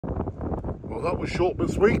Well, that was short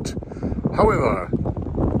but sweet. However,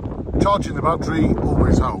 charging the battery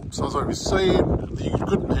always helps. As I was saying, you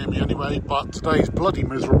couldn't hear me anyway, but today's bloody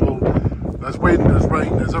miserable. There's wind, there's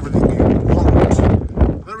rain, there's everything you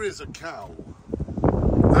want. There is a cow.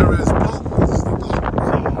 There is ponds. The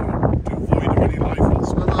ponds are devoid of any life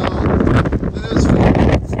whatsoever. There's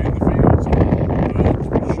fields in the fields are birds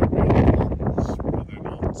which should be on ponds, but they're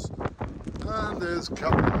not. And there's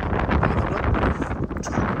cattle.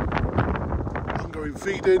 I'm going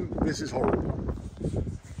feeding. This is horrible.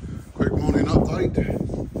 Quick morning update.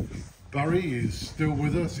 Barry is still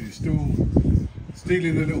with us. He's still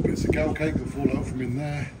stealing the little bits of cow cake that fall out from in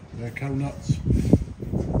there. They're cow nuts.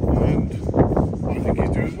 And I think he's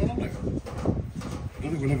doing well on it. I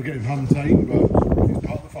don't think we'll ever get him hand tamed, but he's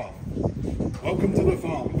part of the farm. Welcome to the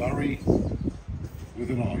farm, Barry,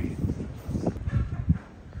 with an I.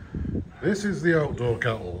 This is the outdoor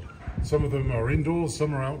cattle. Some of them are indoors,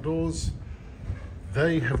 some are outdoors.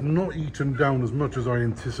 They have not eaten down as much as I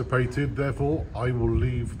anticipated, therefore I will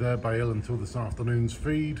leave their bale until this afternoon's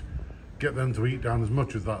feed, get them to eat down as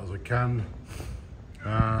much of that as I can,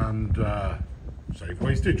 and save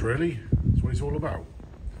wastage really. That's what it's all about.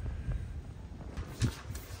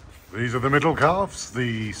 These are the middle calves,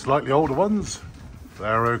 the slightly older ones.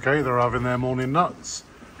 They're okay, they're having their morning nuts.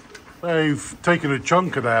 They've taken a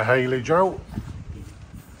chunk of their haylage out.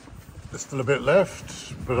 There's still a bit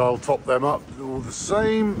left, but I'll top them up all the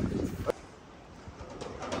same.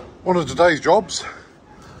 One of today's jobs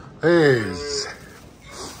is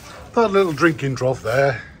that little drinking trough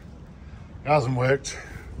there. It hasn't worked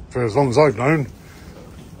for as long as I've known.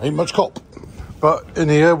 Ain't much cop. But in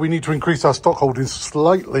here, we need to increase our stock holdings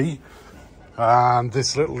slightly. And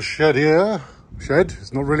this little shed here,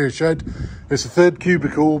 it's not really a shed. It's a third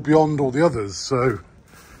cubicle beyond all the others. So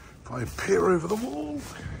if I peer over the wall,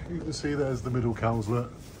 you can see there's the middle cowslet.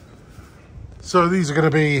 So these are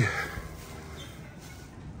going to be,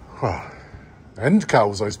 well, end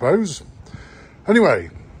cows, I suppose. Anyway,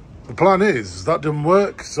 the plan is that didn't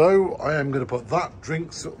work, so I am going to put that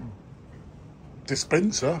drinks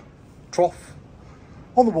dispenser trough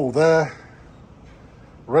on the wall there,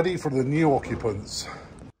 ready for the new occupants.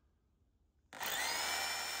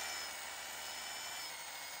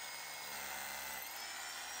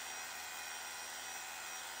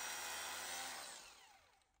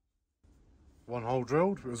 One hole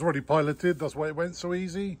drilled. It was already piloted, that's why it went so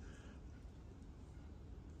easy.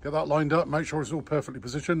 Get that lined up, make sure it's all perfectly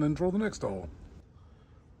positioned, and draw the next hole.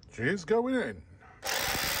 Cheers, going in.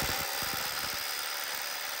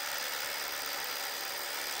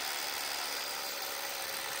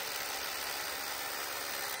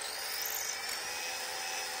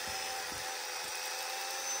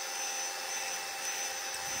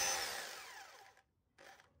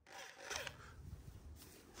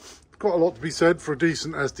 Quite a lot to be said for a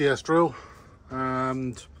decent SDS drill,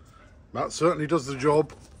 and that certainly does the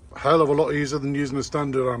job a hell of a lot easier than using a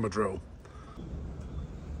standard hammer drill.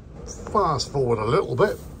 Fast forward a little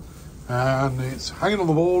bit, and it's hanging on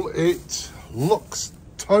the wall. It looks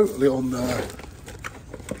totally on there,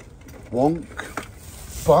 wonk,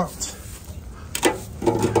 but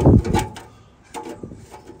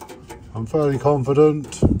I'm fairly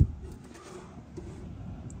confident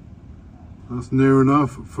that's near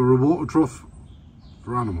enough for a water trough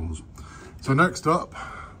for animals. So next up,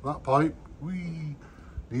 that pipe, we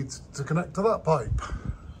need to connect to that pipe.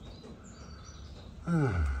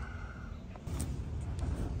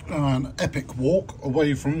 An epic walk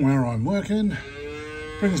away from where I'm working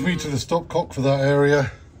brings me to the stopcock for that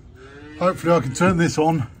area. Hopefully I can turn this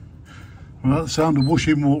on without the sound of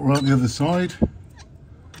whooshing water out the other side.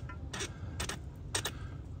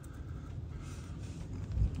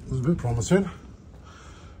 It was a bit promising.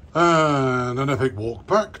 And an epic walk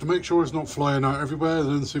back to make sure it's not flying out everywhere,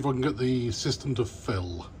 then see if I can get the system to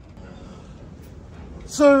fill.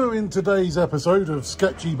 So in today's episode of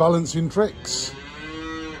Sketchy Balancing Tricks,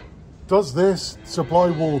 does this supply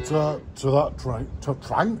water to that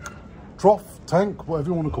trough, tank, whatever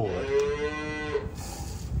you want to call it?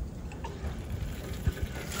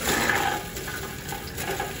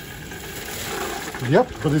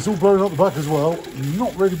 Yep, but it's all blown out the back as well.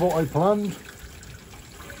 Not really what I planned.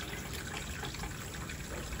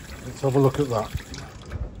 Let's have a look at that.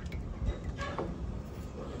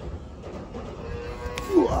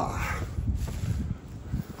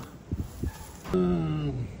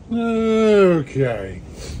 Okay,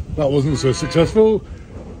 that wasn't so successful.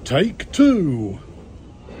 Take two.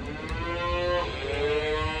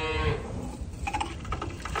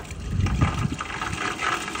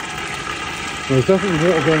 There's definitely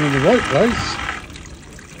water going in the right place.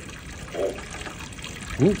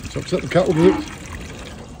 Oh, it's upset the cattle group.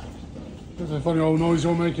 There's a funny old noise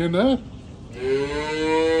you're making there.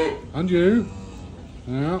 And you.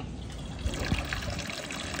 Yeah.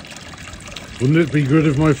 Wouldn't it be good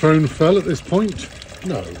if my phone fell at this point?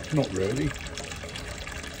 No, not really.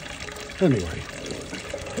 Anyway.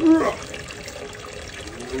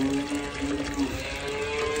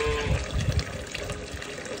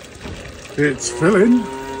 It's filling.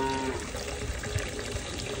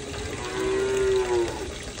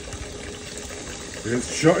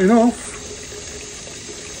 It's shutting off.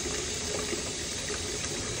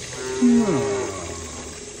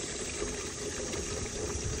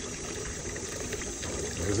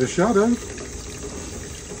 There's a shadow.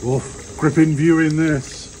 Oof, gripping view in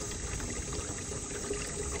this.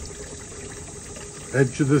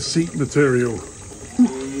 Edge of the seat material.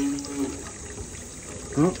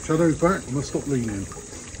 Oh, shadow's back. I must stop leaning.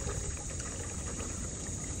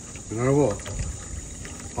 You know what?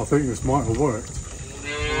 I think this might have worked.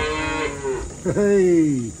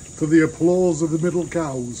 Hey! To the applause of the middle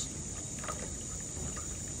cows.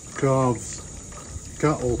 Calves.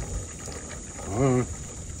 Cattle.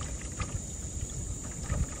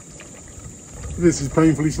 This is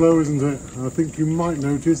painfully slow, isn't it? I think you might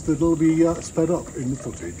notice that it'll be sped up in the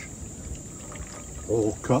footage.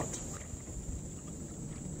 Or cut.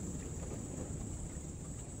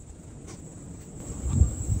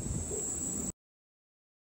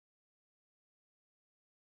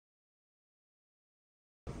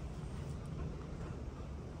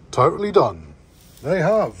 Totally done. They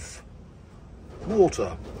have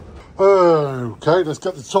water. Okay, let's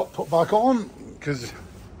get the top put back on, because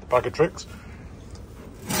bag of tricks.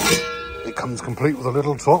 It comes complete with a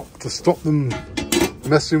little top to stop them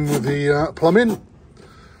messing with the plumbing.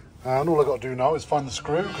 And all I've got to do now is find the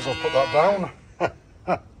screw, because I'll put that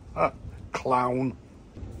down. Clown.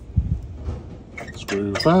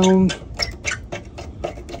 Screw found.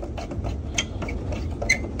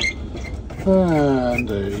 And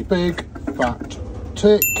a big fat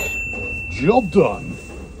tick. Job done.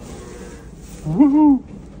 Woohoo!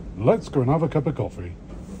 Let's go and have a cup of coffee.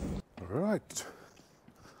 All right.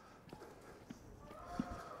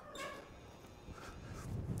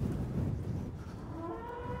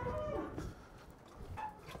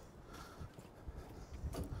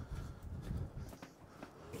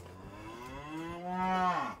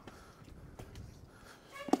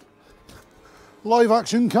 Live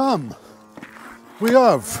action cam. We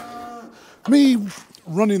have me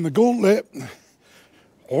running the gauntlet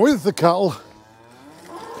with the cattle,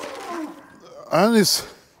 and it's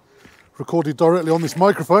recorded directly on this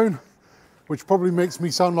microphone, which probably makes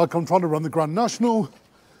me sound like I'm trying to run the Grand National,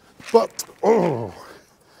 but because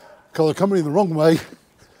they're coming in the wrong way,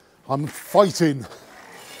 I'm fighting.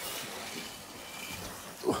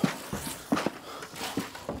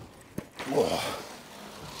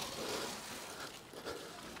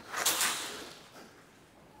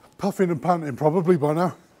 Puffing and panting probably by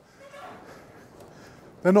now.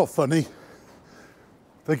 They're not funny.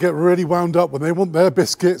 They get really wound up when they want their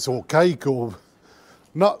biscuits or cake or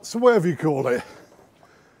nuts or whatever you call it.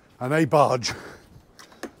 And they barge.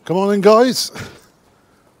 Come on in, guys.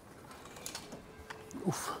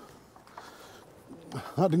 Oof.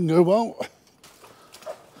 That didn't go well.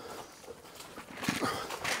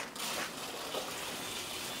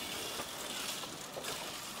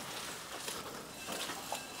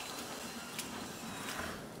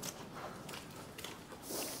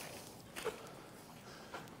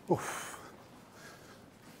 Oof.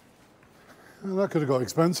 Well, that could have got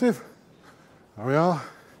expensive. There we are.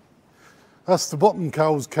 That's the bottom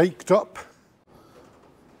cows caked up.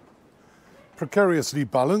 Precariously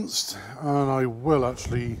balanced, and I will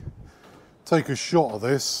actually take a shot of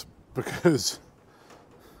this because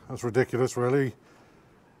that's ridiculous, really.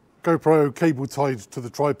 GoPro cable tied to the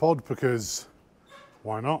tripod because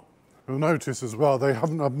why not? You'll notice as well they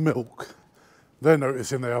haven't had milk. They're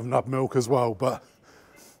noticing they haven't had milk as well, but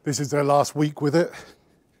this is their last week with it.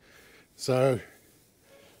 So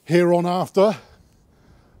here on after,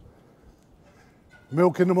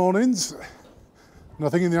 milk in the mornings,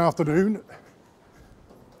 nothing in the afternoon.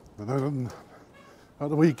 And then at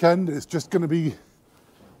the weekend, it's just going to be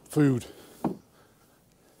food.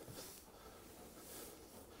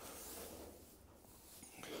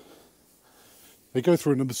 They go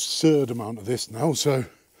through an absurd amount of this now, so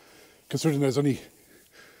considering there's only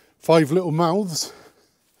 5 little mouths,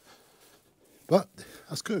 but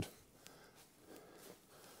that's good.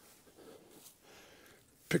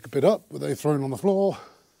 Pick a bit up with they thrown on the floor,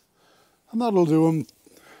 and that'll do them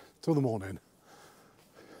till the morning.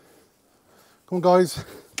 Come on, guys.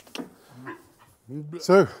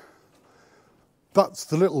 So, that's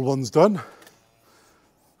the little ones done.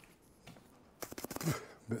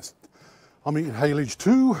 I'm eating haylage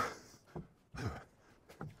too.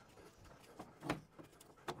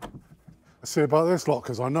 I see about this lot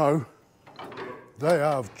because I know they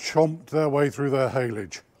have chomped their way through their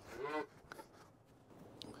haylage.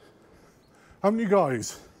 Haven't you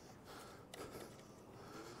guys?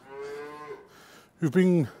 Who've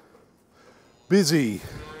been busy.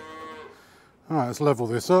 Alright, let's level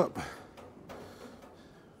this up.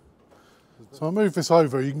 So I'll move this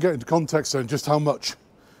over, you can get into context then just how much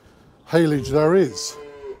haylage there is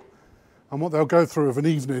and what they'll go through of an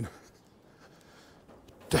evening.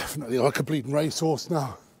 Definitely like a bleeding racehorse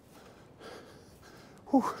now.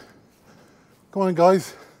 Whew. Come on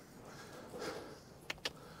guys.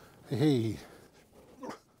 Hey.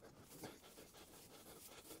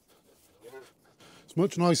 It's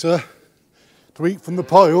much nicer to eat from the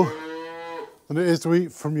pile than it is to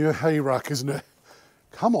eat from your hay rack, isn't it?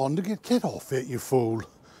 Come on, get off it, you fool.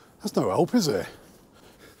 That's no help, is it?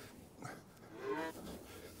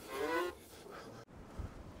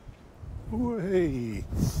 Hey.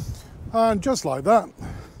 And just like that,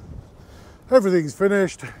 everything's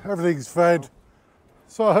finished, everything's fed.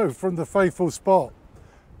 So from the faithful spot,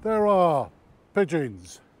 there are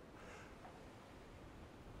pigeons.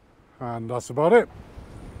 And that's about it.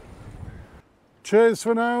 Cheers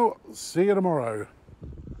for now, see you tomorrow.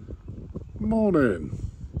 Morning.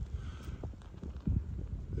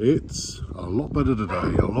 It's a lot better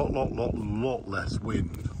today, a lot less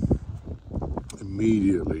wind.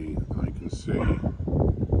 Immediately I can see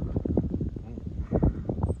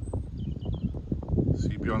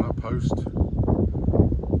behind that post,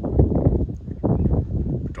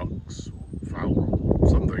 ducks or fowl or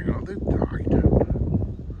something, aren't they? I don't know.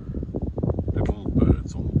 Little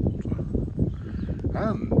birds on the water.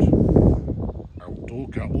 And outdoor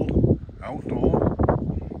cattle, outdoor,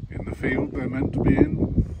 in the field they're meant to be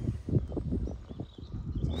in.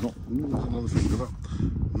 Another thing to that.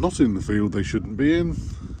 Not in the field they shouldn't be in.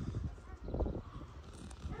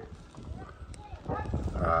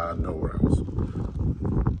 Nowhere else.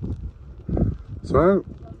 So,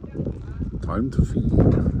 time to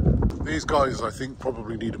feed. These guys I think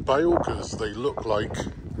probably need a bale because they look like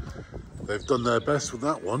they've done their best with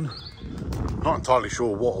that one. Not entirely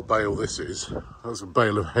sure what a bale this is. That's a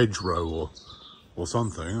bale of hedgerow or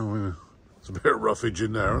something. I mean, there's a bit of roughage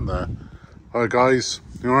in there, isn't there? Hi guys,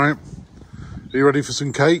 you alright? Are you ready for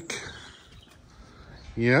some cake?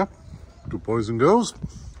 Yeah, good boys and girls.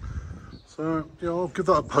 So, yeah, I'll give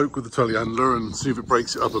that a poke with the telehandler and see if it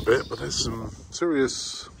breaks it up a bit, but there's some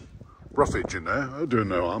serious roughage in there. They're doing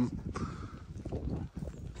no harm.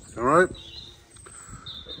 Alright?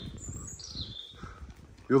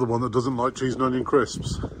 You're the one that doesn't like cheese and onion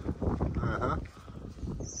crisps. Okie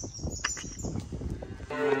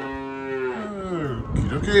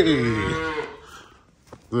dokie.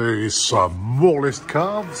 The smallest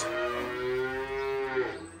calves.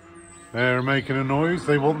 They're making a noise.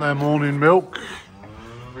 They want their morning milk.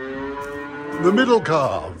 The middle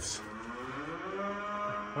calves.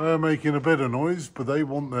 They're making a bit of noise, but they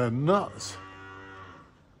want their nuts.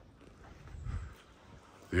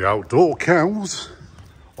 The outdoor cows,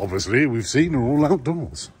 obviously, we've seen are all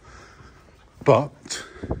outdoors. But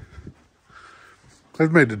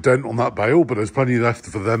they've made a dent on that bale, but there's plenty left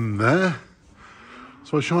for them there.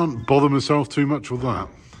 So I shan't bother myself too much with that.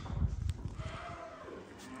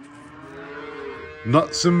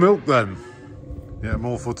 Nuts and milk then. Yeah,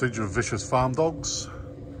 more footage of vicious farm dogs.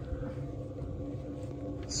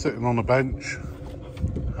 Sitting on a bench,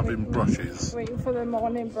 having brushes. Waiting for the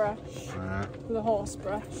morning brush. For the horse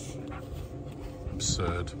brush.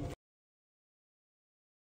 Absurd.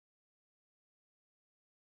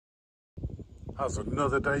 As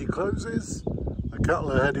another day closes, the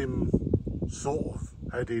cattle are heading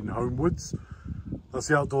homewards. That's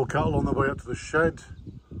the outdoor cattle on their way up to the shed.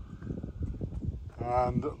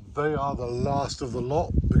 And they are the last of the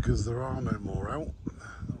lot because there are no more out.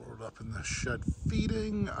 They're all up in the shed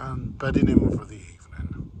feeding and bedding in for the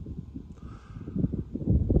evening.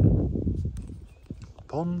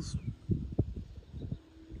 Ponds?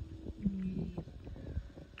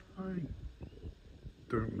 I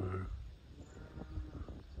don't know.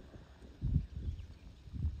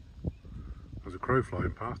 There's a crow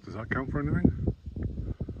flying past. Does that count for anything?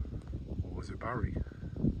 Or was it Barry?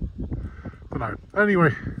 Don't know.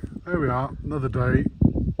 Anyway, there we are. Another day.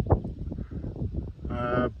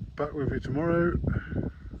 Back with you tomorrow.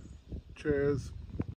 Cheers.